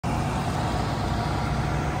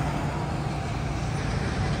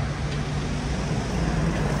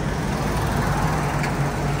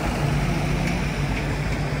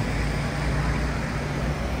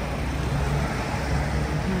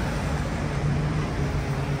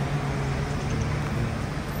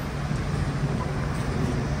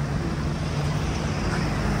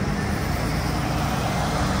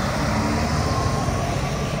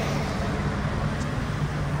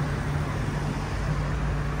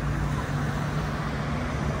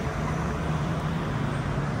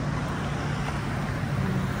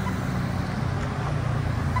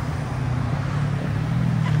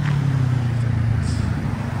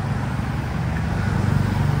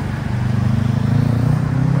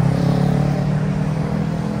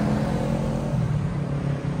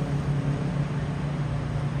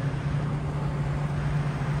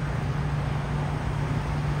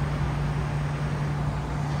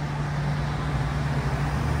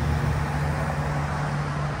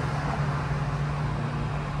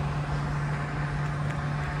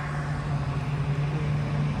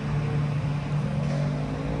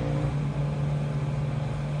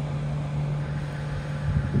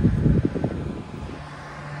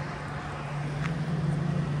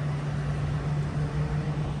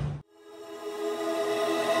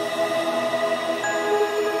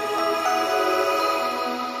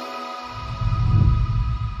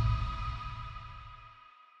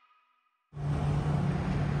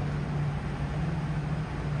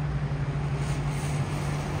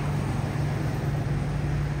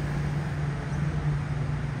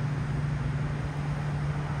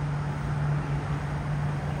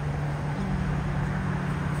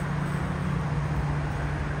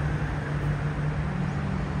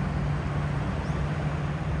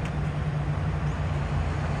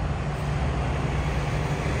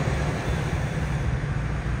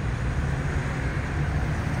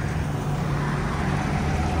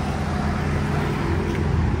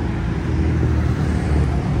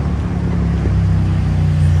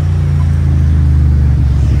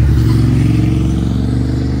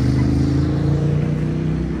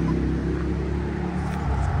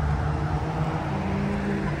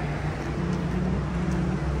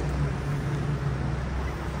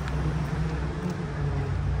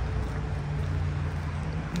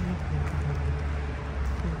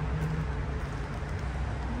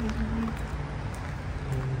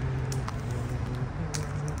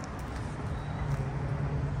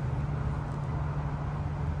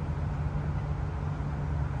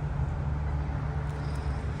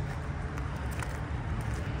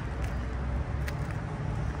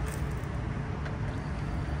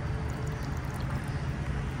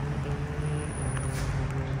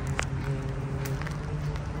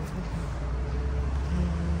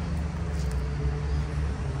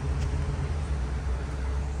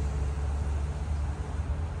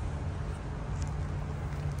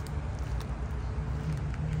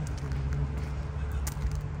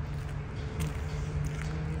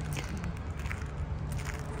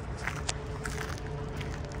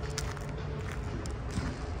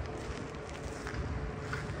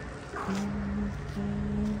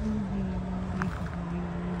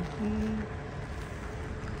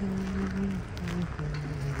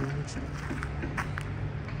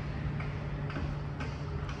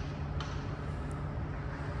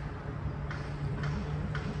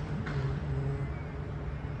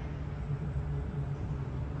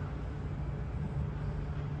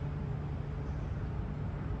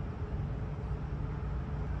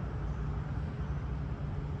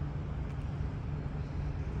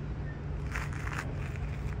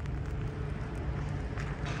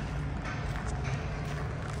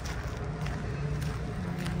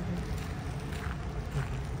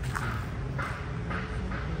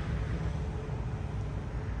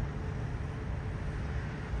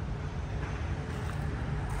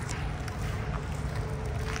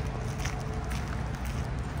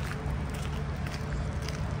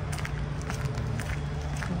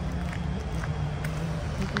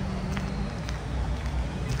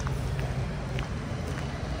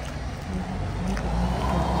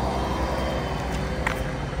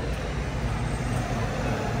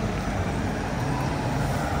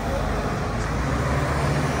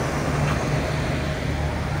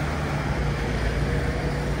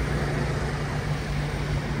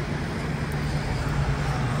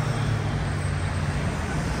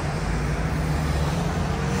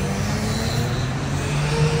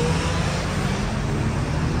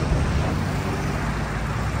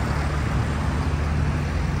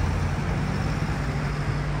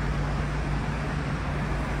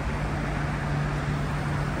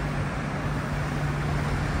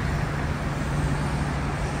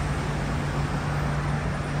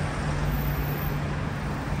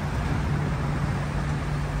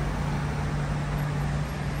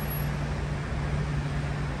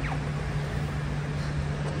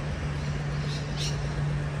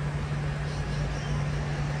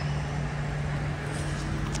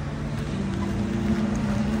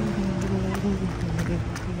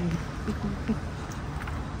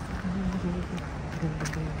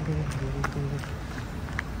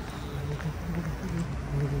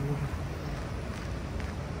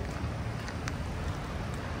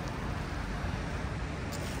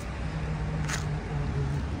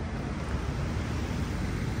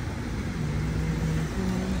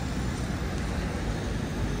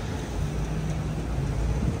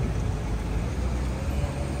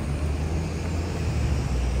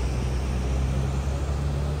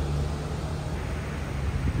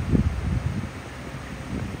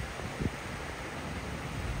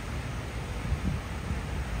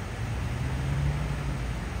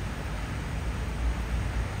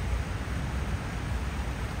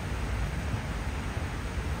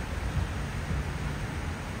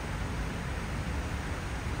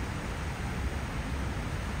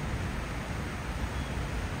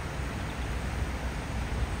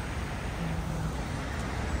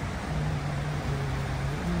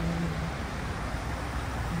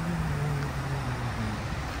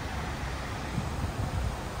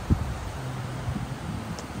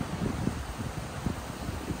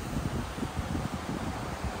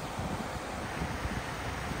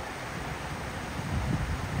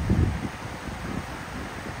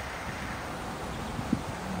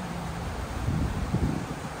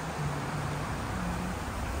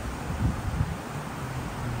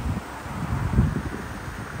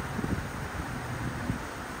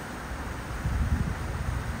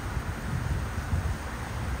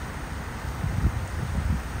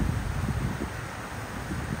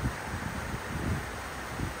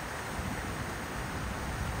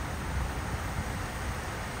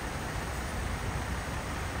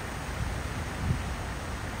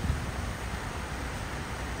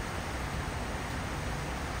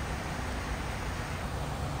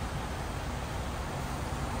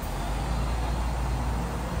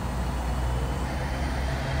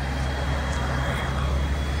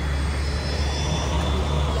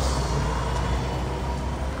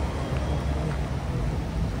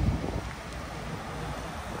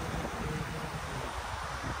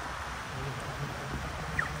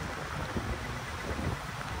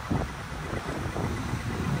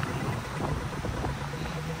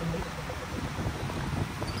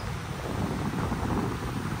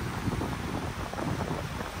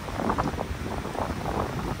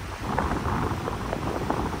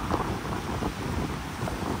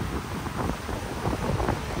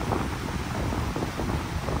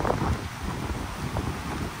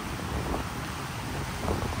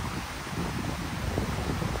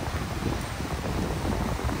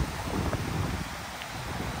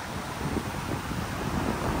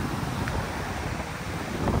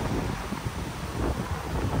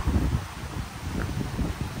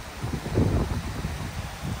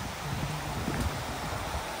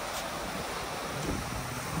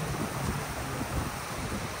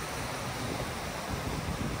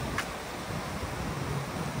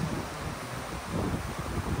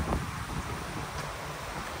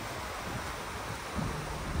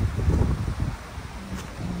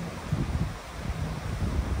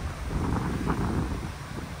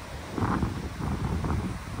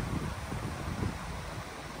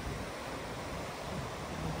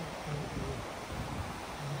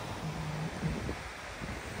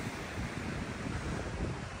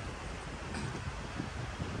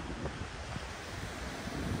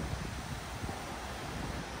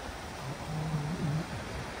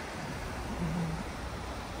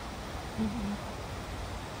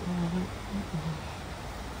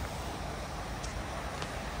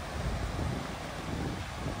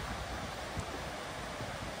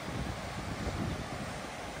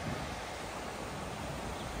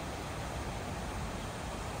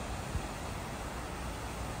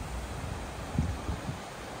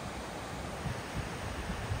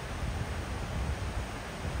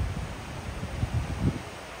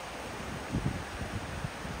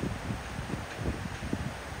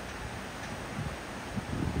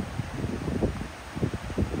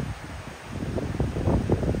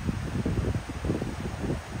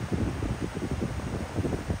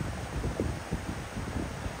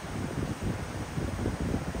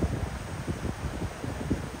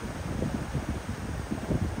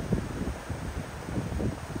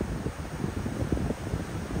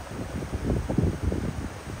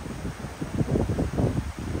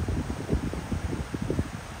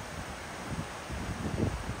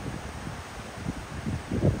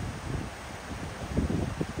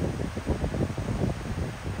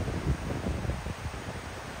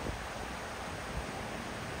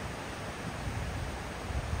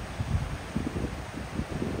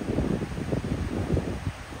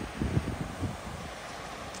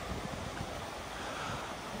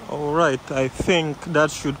Alright, I think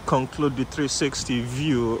that should conclude the 360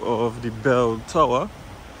 view of the Bell Tower.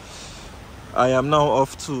 I am now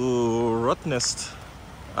off to Rottnest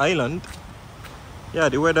Island. Yeah,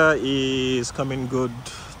 the weather is coming good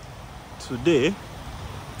today.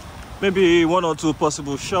 Maybe 1 or 2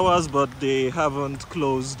 possible showers, but they haven't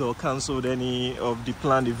closed or cancelled any of the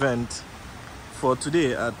planned event for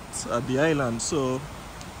today at the island. So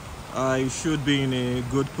I should be in a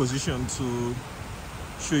good position to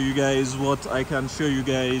show you guys what I can show you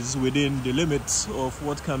guys within the limits of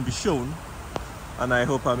what can be shown, and I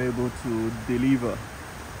hope I'm able to deliver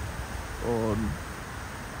on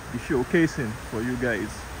the showcasing for you guys.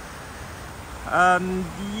 And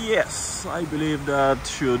yes, I believe that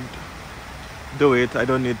should do it. I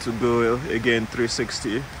don't need to go again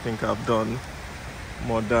 360. I think I've done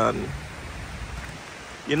more than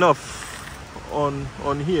enough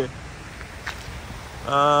on here.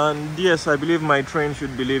 And yes, I believe my train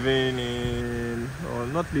should be leaving in, or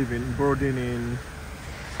not leaving, boarding in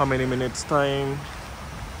how many minutes time?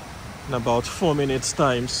 In about 4 minutes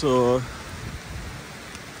time. So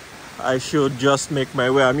I should just make my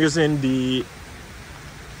way. I'm using the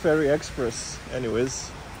Ferry Express anyways.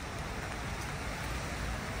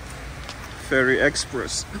 Ferry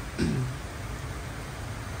Express.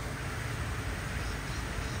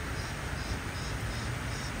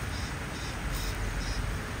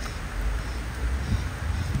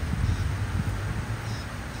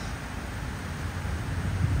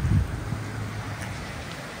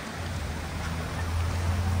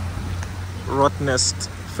 Rottnest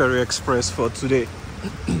Ferry Express for today.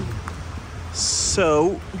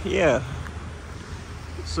 So yeah,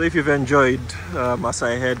 so if you've enjoyed as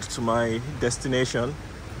I head to my destination,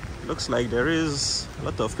 looks like there is a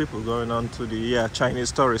lot of people going on to the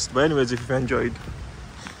Chinese tourist. But anyways, if you've enjoyed,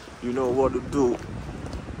 you know what to do.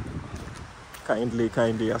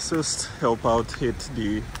 Kindly assist, help out, hit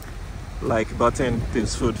the like button.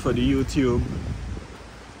 This food for the YouTube.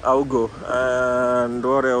 I'll go. And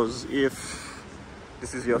what else? If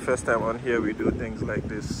this is your first time on here, we do things like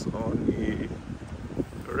this on a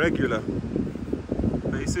regular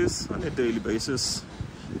basis, on a daily basis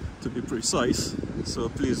to be precise. So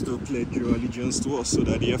please do pledge your allegiance to us so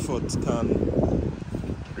that the effort can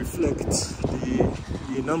reflect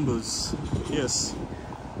the numbers, yes,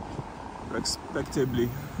 respectively.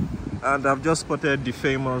 And I've just spotted the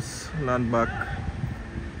famous landmark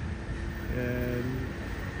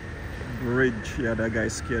bridge. Yeah, that guy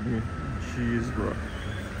scared me. Jeez, bro.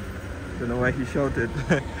 Don't know why he shouted.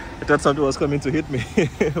 I thought something was coming to hit me.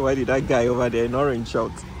 Why did that guy over there in orange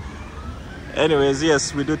shout? Anyways,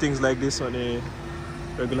 yes, we do things like this on a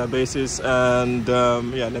regular basis. And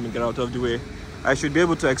yeah, let me get out of the way. I should be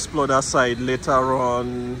able to explore that side later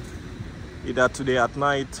on, either today at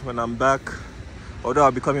night when I'm back, although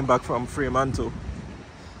I'll be coming back from Fremantle.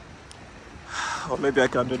 Or maybe I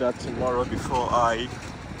can do that tomorrow before I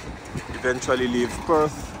eventually leave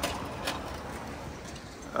Perth.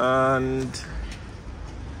 And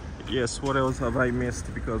yes, what else have I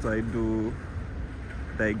missed? Because I do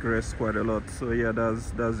digress quite a lot. So yeah,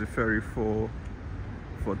 that's the ferry for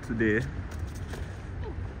today.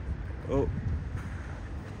 Oh,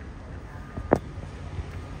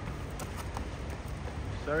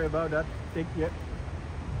 sorry about that. Take care.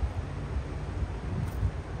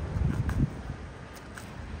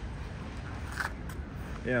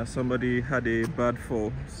 Yeah, somebody had a bad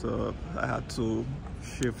fall, so I had to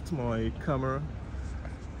shift my camera.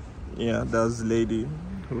 Yeah, that's the lady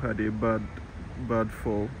who had a bad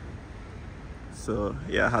fall, so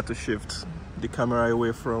yeah, I had to shift the camera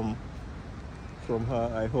away from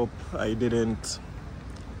her. I hope I didn't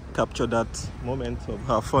capture that moment of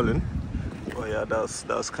her falling. Oh yeah,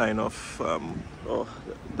 that's kind of oh,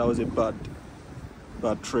 that was a bad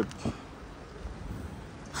trip.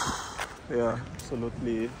 Yeah,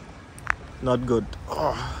 absolutely not good.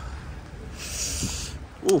 Oh.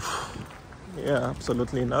 Oof. Yeah,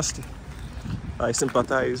 absolutely nasty. I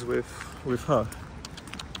sympathize with her.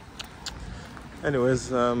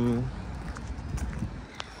 Anyways, I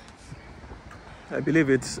believe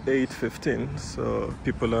it's 8:15, so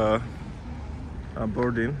people are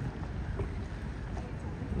boarding.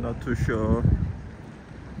 Not too sure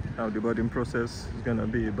how the boarding process is gonna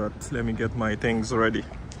be, but let me get my things ready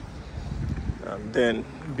and then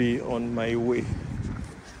be on my way.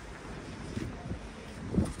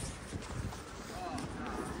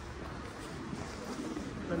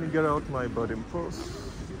 Let me get out my boarding pass.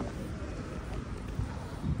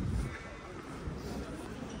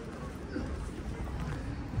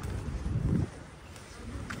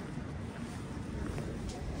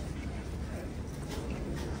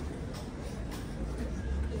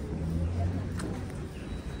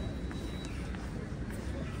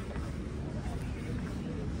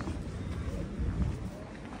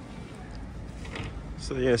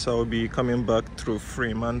 So yes, I will be coming back through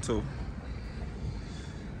Fremantle.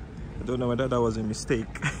 I don't know whether that was a mistake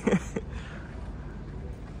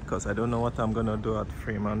because I don't know what I'm gonna do at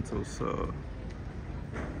Fremantle, so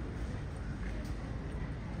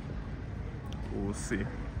we'll see.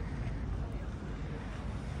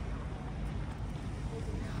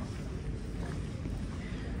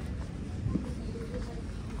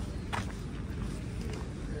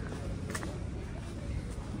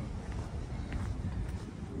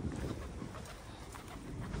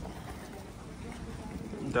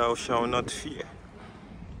 Thou shalt not fear.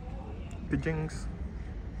 Pigeons.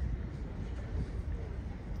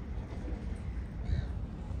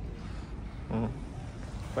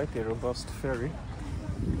 Quite a robust ferry.